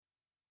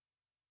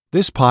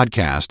This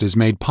podcast is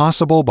made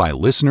possible by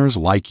listeners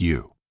like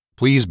you.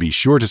 Please be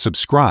sure to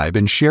subscribe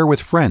and share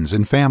with friends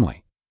and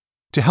family.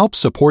 To help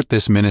support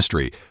this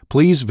ministry,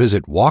 please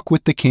visit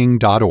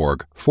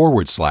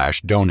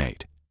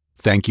walkwiththeking.org/donate.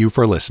 Thank you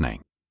for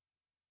listening.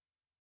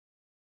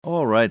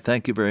 All right,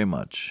 thank you very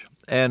much.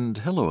 And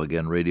hello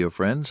again, radio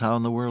friends. How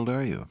in the world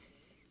are you?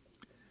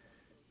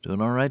 Doing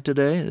all right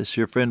today? This is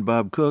your friend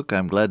Bob Cook.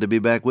 I'm glad to be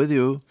back with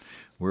you.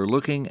 We're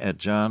looking at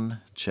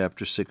John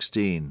chapter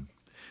 16.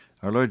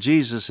 Our Lord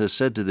Jesus has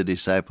said to the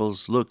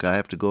disciples, "Look, I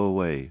have to go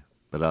away,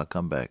 but I'll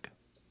come back.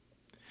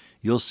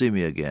 You'll see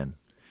me again.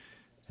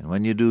 And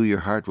when you do, your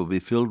heart will be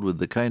filled with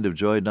the kind of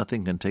joy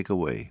nothing can take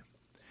away."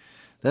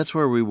 That's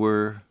where we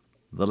were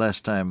the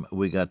last time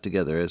we got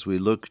together as we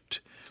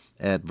looked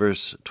at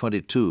verse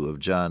 22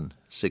 of John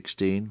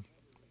 16.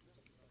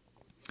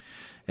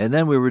 And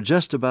then we were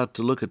just about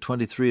to look at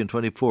 23 and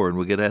 24, and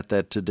we'll get at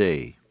that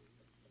today.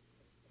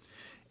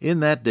 "In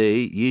that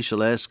day ye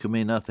shall ask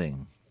me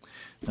nothing."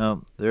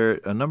 Now, there are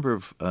a number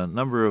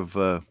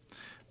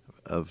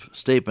of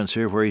statements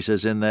here where he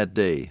says, "in that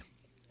day."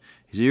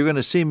 He says, "You're going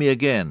to see me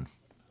again.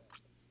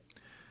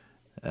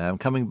 I'm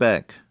coming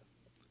back."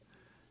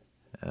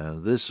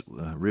 This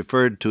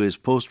referred to his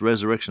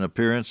post-resurrection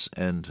appearance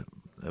and,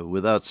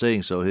 without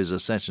saying so, his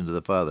ascension to the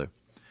Father.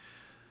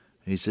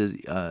 He says,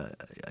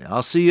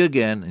 "I'll see you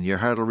again, and your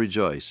heart will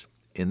rejoice.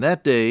 In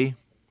that day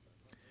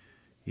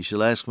you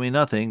shall ask me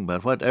nothing,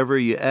 but whatever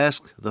you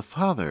ask the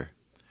Father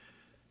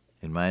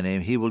in my name,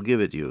 he will give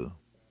it you."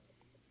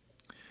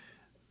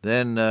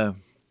 Then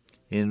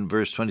in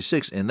verse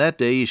 26, "In that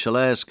day ye shall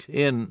ask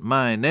in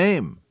my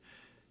name.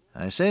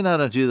 I say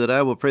not unto you that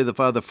I will pray the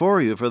Father for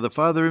you, for the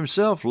Father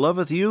himself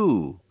loveth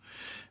you,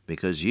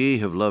 because ye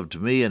have loved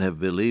me and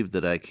have believed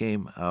that I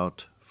came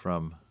out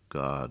from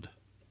God."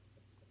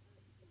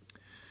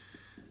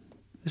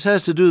 This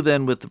has to do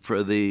then with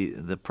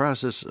the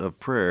process of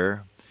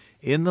prayer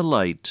in the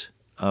light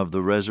of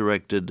the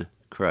resurrected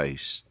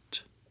Christ.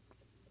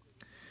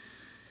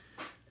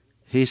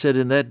 He said,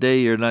 "In that day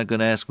you're not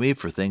going to ask me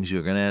for things,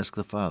 you're going to ask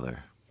the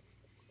Father.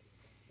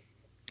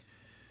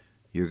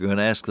 You're going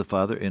to ask the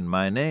Father in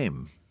my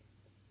name."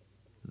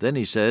 Then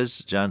he says,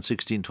 John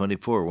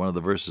 16:24, one of the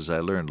verses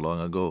I learned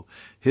long ago,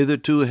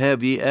 "Hitherto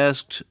have ye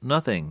asked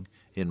nothing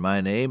in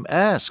my name.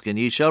 Ask, and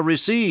ye shall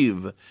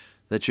receive,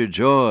 that your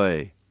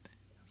joy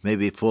may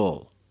be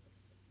full."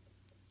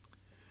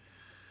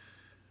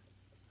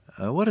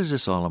 What is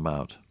this all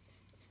about?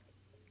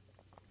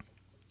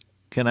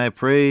 Can I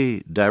pray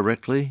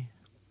directly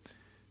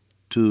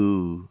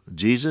to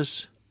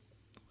Jesus?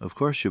 Of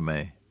course you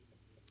may.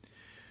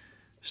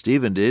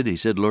 Stephen did. He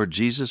said, "Lord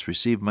Jesus,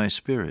 receive my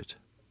spirit."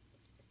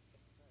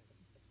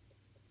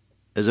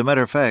 As a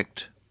matter of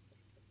fact,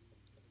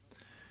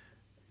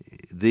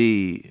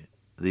 the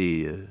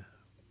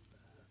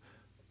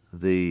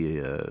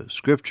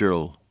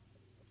scriptural,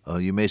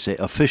 you may say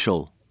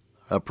official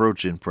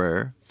approach in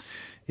prayer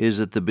is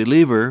that the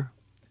believer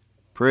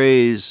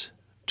prays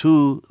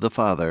to the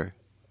Father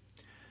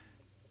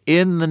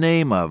in the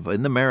name of,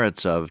 in the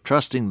merits of,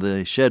 trusting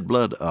the shed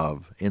blood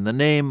of, in the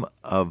name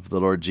of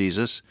the Lord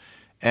Jesus,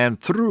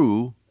 and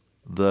through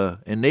the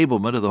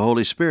enablement of the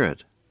Holy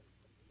Spirit,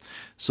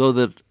 so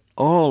that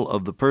all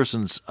of the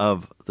persons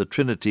of the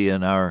Trinity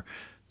in our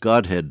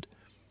Godhead,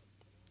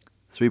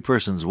 three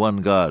persons, one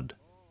God,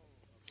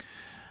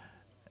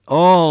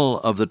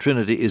 all of the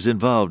Trinity is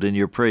involved in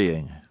your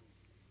praying.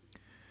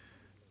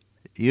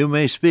 You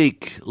may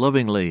speak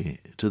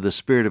lovingly to the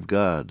Spirit of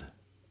God.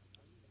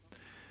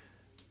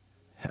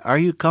 Are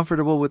you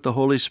comfortable with the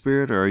Holy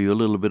Spirit, or are you a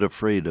little bit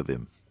afraid of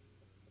him?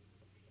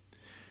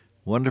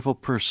 Wonderful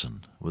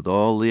person with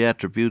all the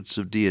attributes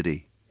of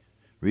deity.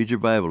 Read your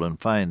Bible and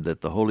find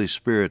that the Holy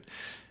Spirit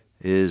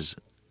is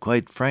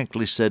quite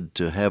frankly said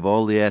to have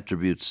all the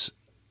attributes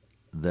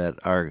that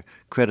are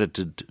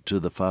credited to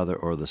the Father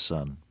or the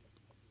Son.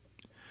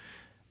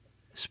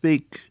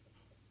 Speak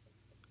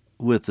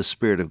with the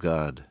Spirit of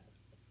God.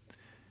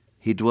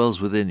 He dwells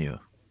within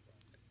you.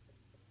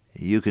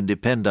 You can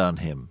depend on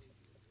him.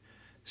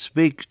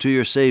 Speak to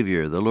your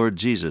Savior, the Lord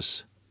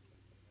Jesus.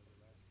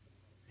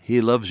 He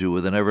loves you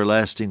with an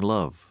everlasting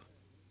love,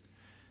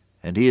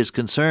 and he is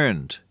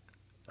concerned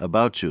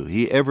about you.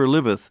 He ever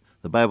liveth,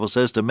 the Bible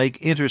says, to make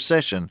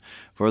intercession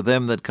for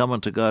them that come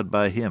unto God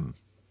by him.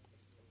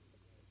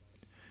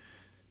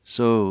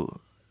 So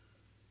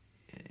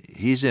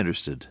he's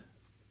interested,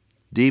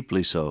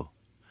 deeply so.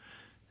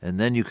 And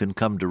then you can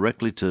come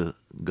directly to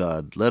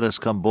God. "Let us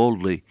come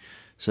boldly,"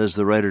 says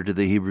the writer to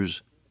the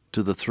Hebrews,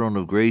 "to the throne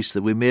of grace,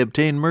 that we may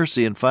obtain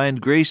mercy and find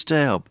grace to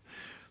help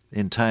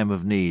in time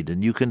of need."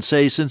 And you can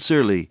say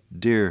sincerely,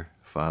 "Dear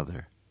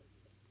Father,"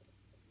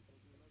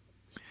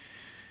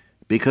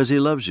 because he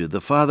loves you.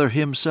 "The Father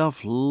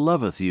himself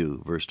loveth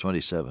you," verse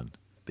 27,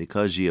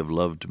 "because ye have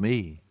loved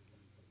me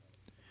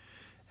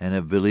and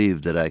have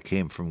believed that I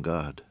came from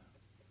God."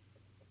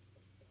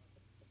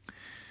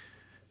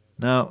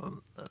 Now,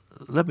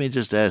 let me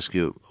just ask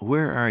you,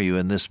 where are you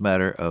in this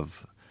matter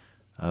of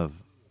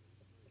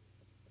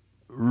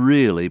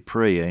really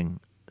praying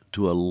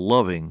to a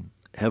loving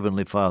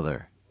Heavenly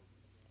Father.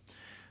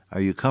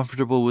 Are you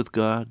comfortable with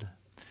God?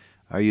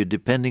 Are you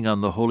depending on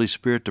the Holy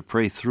Spirit to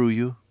pray through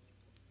you?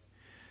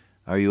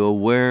 Are you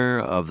aware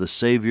of the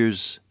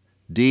Savior's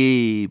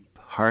deep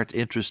heart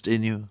interest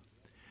in you?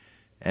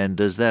 And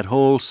does that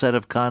whole set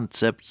of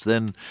concepts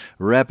then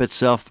wrap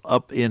itself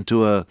up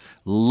into a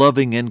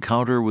loving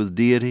encounter with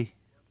deity?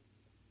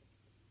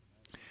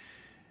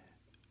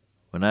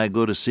 When I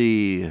go to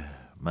see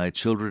my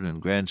children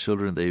and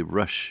grandchildren, they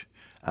rush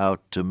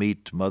out to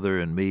meet Mother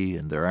and me,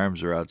 and their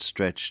arms are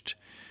outstretched,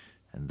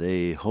 and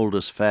they hold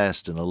us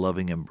fast in a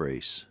loving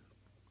embrace.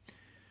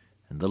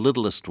 And the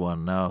littlest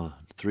one, now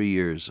 3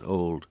 years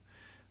old,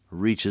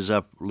 reaches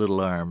up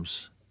little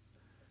arms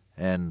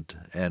and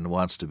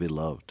wants to be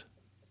loved.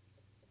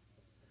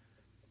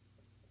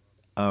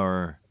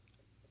 Our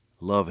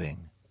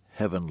loving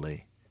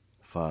Heavenly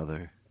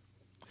Father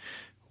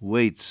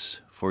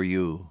waits for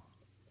you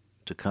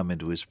to come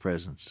into His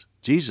presence.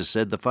 Jesus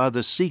said the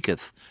Father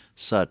seeketh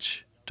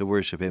such to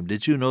worship Him.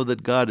 Did you know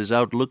that God is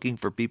out looking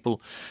for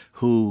people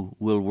who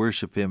will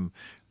worship Him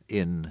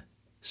in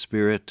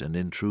spirit and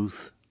in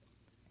truth,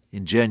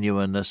 in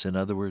genuineness, in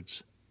other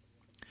words?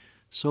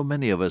 So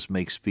many of us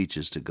make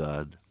speeches to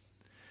God.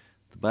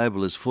 The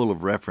Bible is full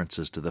of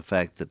references to the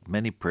fact that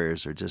many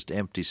prayers are just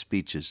empty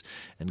speeches.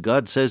 And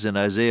God says in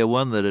Isaiah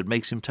 1 that it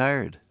makes Him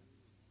tired.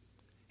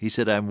 He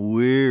said, I'm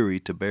weary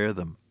to bear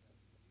them.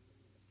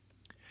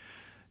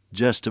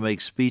 Just to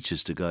make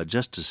speeches to God,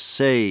 just to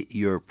say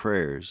your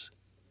prayers,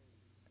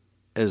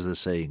 as the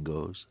saying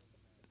goes,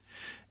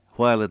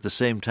 while at the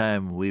same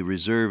time we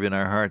reserve in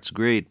our hearts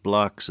great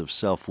blocks of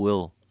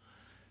self-will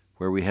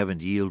where we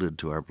haven't yielded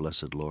to our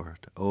blessed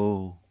Lord.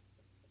 Oh,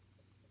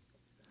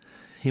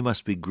 He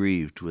must be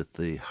grieved with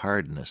the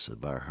hardness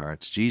of our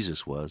hearts.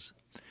 Jesus was.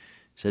 He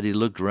said He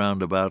looked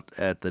round about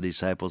at the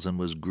disciples and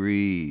was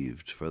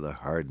grieved for the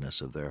hardness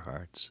of their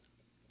hearts.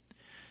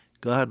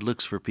 God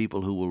looks for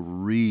people who will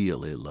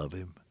really love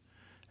Him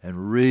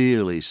and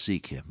really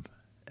seek Him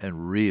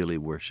and really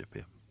worship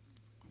Him.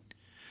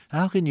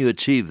 How can you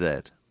achieve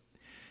that?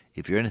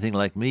 If you're anything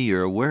like me,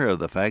 you're aware of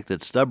the fact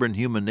that stubborn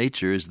human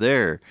nature is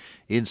there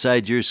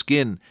inside your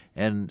skin,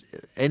 and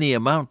any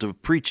amount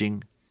of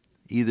preaching,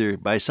 either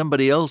by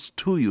somebody else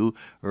to you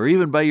or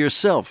even by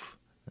yourself,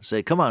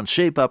 say, come on,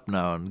 shape up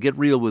now and get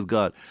real with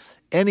God.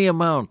 Any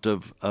amount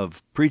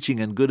of preaching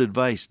and good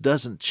advice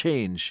doesn't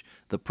change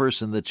the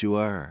person that you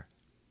are.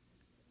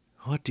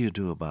 What do you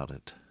do about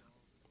it?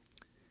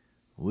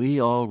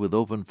 We all with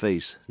open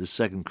face, this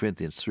is 2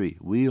 Corinthians 3,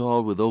 we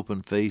all with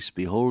open face,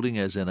 beholding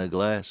as in a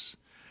glass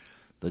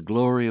the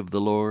glory of the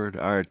Lord,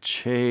 are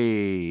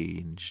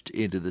changed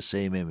into the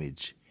same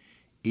image,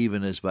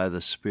 even as by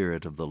the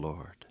Spirit of the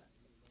Lord.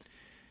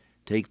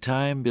 Take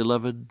time,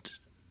 beloved,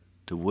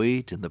 to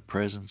wait in the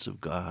presence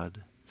of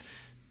God,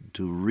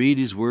 to read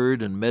His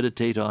Word and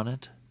meditate on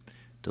it,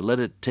 to let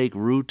it take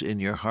root in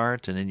your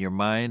heart and in your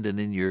mind and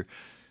in your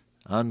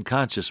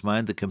unconscious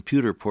mind, the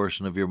computer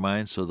portion of your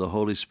mind, so the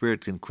Holy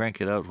Spirit can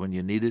crank it out when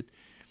you need it.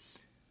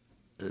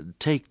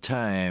 Take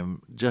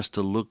time just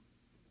to look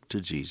to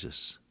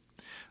Jesus.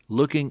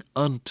 Looking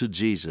unto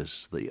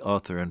Jesus, the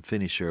author and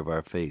finisher of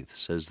our faith,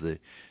 says the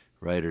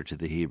writer to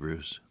the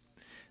Hebrews.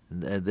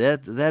 And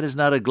that is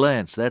not a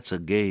glance, that's a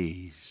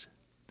gaze.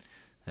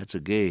 That's a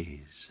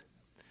gaze.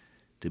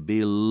 To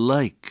be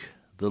like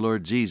the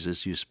Lord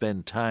Jesus, you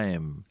spend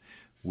time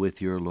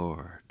with your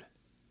Lord.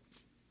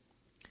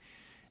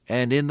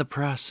 And in the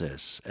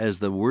process, as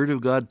the Word of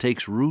God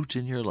takes root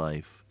in your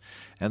life,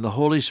 and the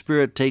Holy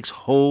Spirit takes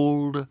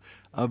hold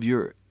of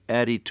your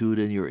attitude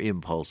and your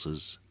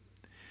impulses,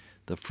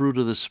 the fruit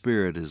of the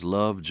Spirit is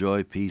love,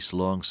 joy, peace,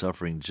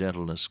 long-suffering,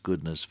 gentleness,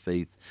 goodness,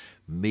 faith,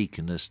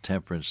 meekness,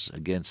 temperance.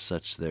 Against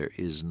such there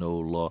is no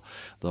law.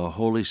 The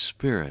Holy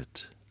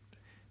Spirit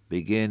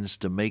begins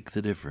to make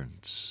the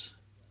difference.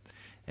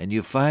 And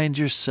you find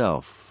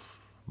yourself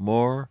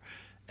more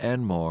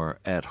and more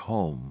at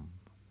home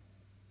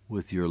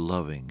with your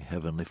loving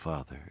Heavenly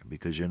Father,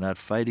 because you're not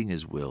fighting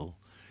His will.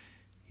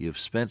 You've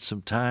spent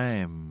some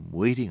time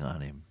waiting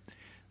on Him.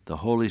 The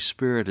Holy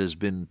Spirit has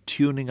been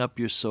tuning up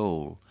your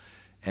soul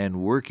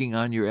and working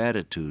on your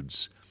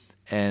attitudes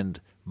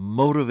and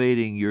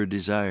motivating your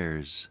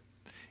desires.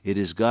 It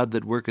is God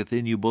that worketh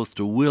in you both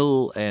to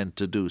will and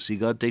to do. See,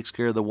 God takes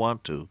care of the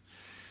want to.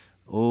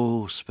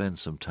 Oh, spend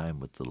some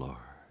time with the Lord.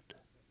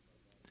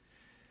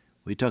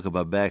 We talk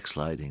about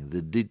backsliding.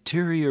 The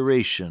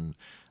deterioration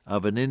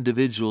of an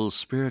individual's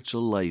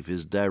spiritual life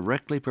is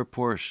directly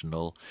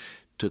proportional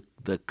to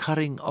the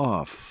cutting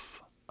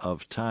off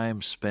of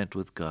time spent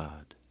with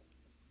God.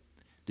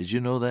 Did you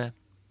know that?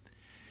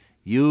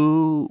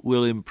 You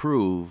will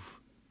improve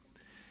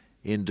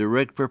in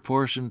direct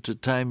proportion to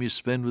time you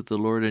spend with the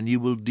Lord, and you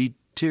will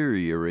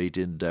deteriorate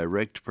in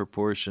direct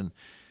proportion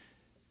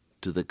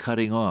to the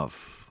cutting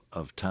off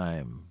of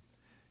time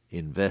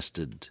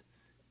invested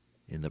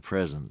in the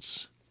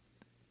presence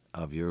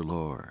of your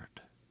Lord.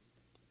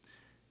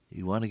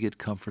 You want to get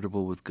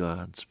comfortable with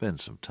God? Spend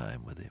some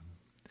time with Him.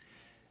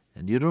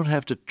 And you don't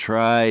have to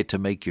try to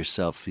make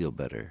yourself feel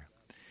better.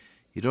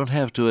 You don't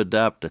have to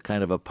adopt a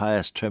kind of a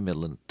pious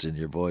tremulant in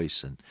your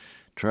voice and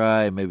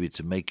try maybe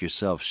to make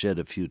yourself shed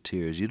a few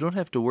tears. You don't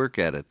have to work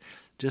at it.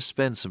 Just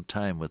spend some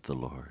time with the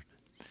Lord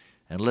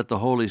and let the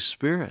Holy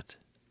Spirit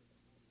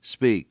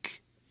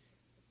speak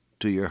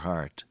to your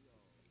heart.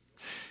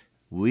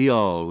 We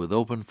all, with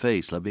open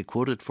face, let me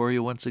quote it for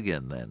you once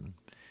again then.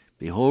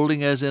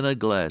 Beholding as in a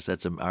glass,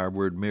 that's our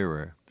word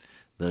mirror,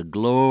 the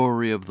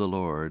glory of the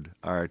Lord,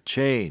 are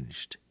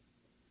changed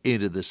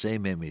into the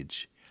same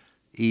image,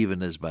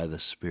 even as by the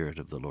Spirit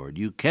of the Lord.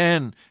 You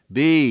can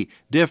be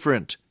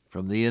different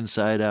from the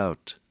inside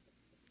out.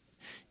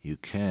 You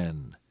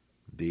can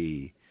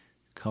be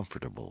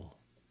comfortable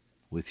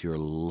with your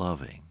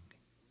loving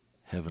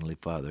Heavenly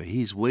Father.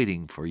 He's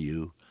waiting for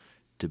you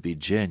to be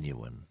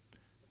genuine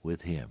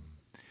with Him,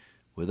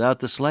 without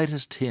the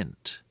slightest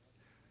hint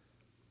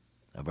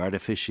of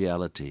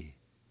artificiality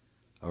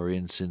or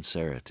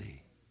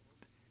insincerity.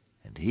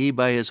 And He,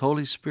 by His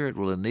Holy Spirit,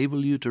 will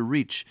enable you to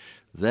reach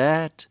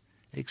that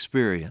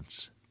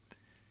experience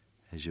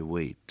as you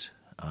wait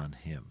on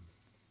Him.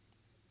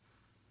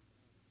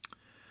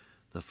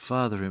 The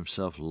Father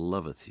Himself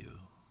loveth you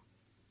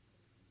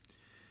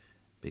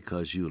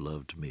because you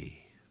loved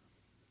me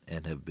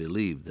and have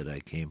believed that I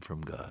came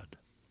from God.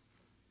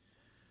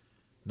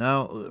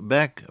 Now,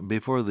 back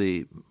before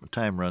the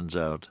time runs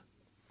out,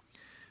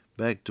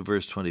 back to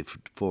verse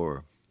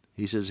 24.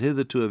 He says,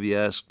 Hitherto have ye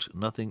asked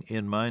nothing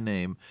in my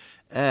name.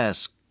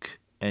 Ask,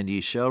 and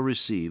ye shall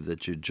receive,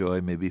 that your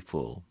joy may be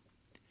full.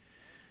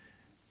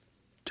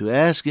 To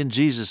ask in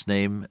Jesus'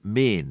 name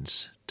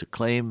means to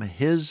claim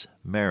His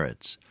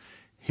merits,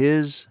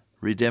 His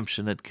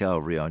redemption at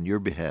Calvary on your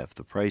behalf.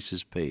 The price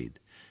is paid.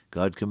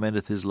 God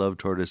commendeth His love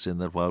toward us in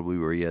that while we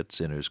were yet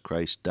sinners,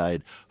 Christ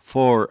died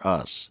for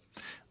us.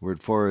 The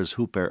word for is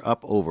huper,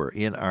 up over,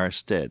 in our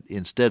stead,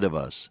 instead of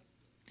us.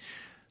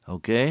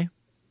 Okay?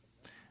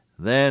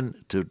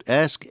 Then to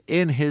ask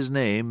in His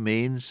name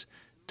means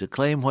to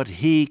claim what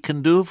He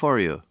can do for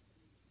you.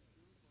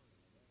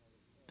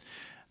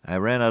 I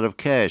ran out of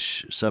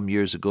cash some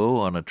years ago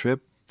on a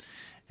trip,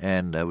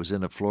 and I was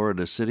in a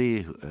Florida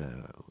city,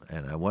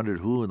 and I wondered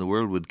who in the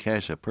world would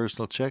cash a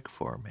personal check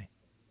for me.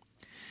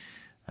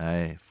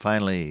 I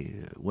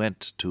finally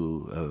went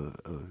to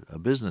a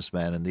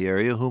businessman in the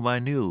area whom I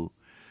knew.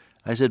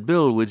 I said,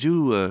 Bill, would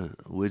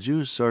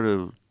you sort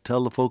of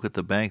tell the folk at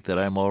the bank that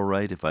I'm all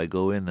right if I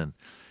go in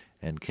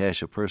and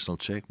cash a personal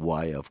check?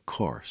 Why, of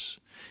course.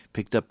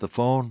 Picked up the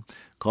phone,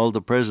 called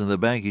the president of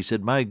the bank. He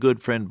said, my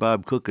good friend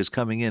Bob Cook is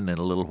coming in a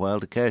little while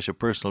to cash a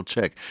personal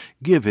check.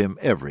 Give him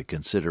every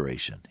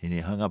consideration. And he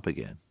hung up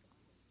again.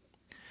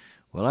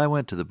 Well, I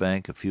went to the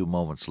bank a few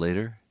moments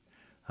later.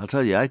 I'll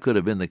tell you, I could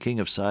have been the king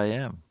of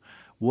Siam.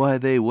 Why,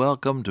 they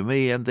welcomed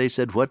me, and they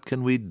said, what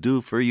can we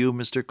do for you,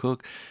 Mr.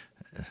 Cook?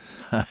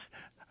 I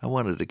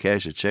wanted to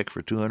cash a check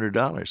for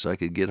 $200 so I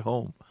could get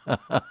home.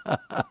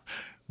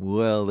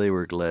 Well, they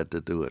were glad to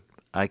do it.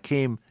 I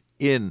came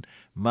in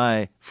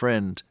my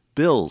friend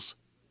Bill's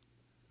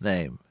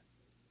name.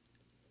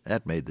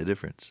 That made the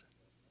difference.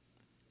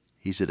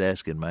 He said,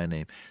 ask in my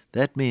name.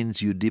 That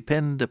means you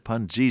depend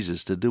upon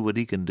Jesus to do what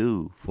He can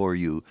do for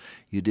you.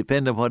 You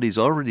depend on what He's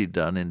already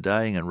done in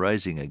dying and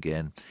rising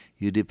again.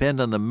 You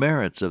depend on the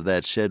merits of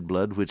that shed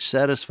blood which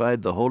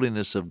satisfied the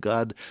holiness of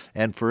God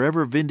and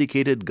forever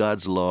vindicated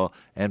God's law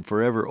and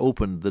forever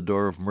opened the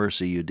door of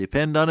mercy. You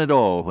depend on it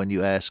all when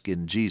you ask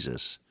in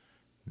Jesus'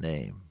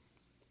 name.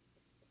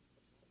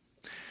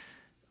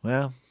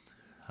 Well,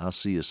 I'll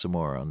see you some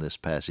more on this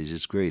passage.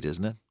 It's great,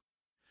 isn't it?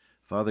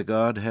 Father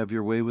God, have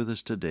your way with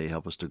us today.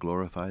 Help us to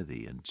glorify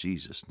Thee. In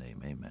Jesus'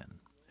 name, amen.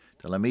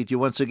 Till I meet you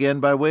once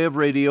again by way of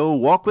radio,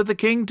 walk with the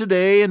King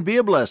today and be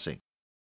a blessing.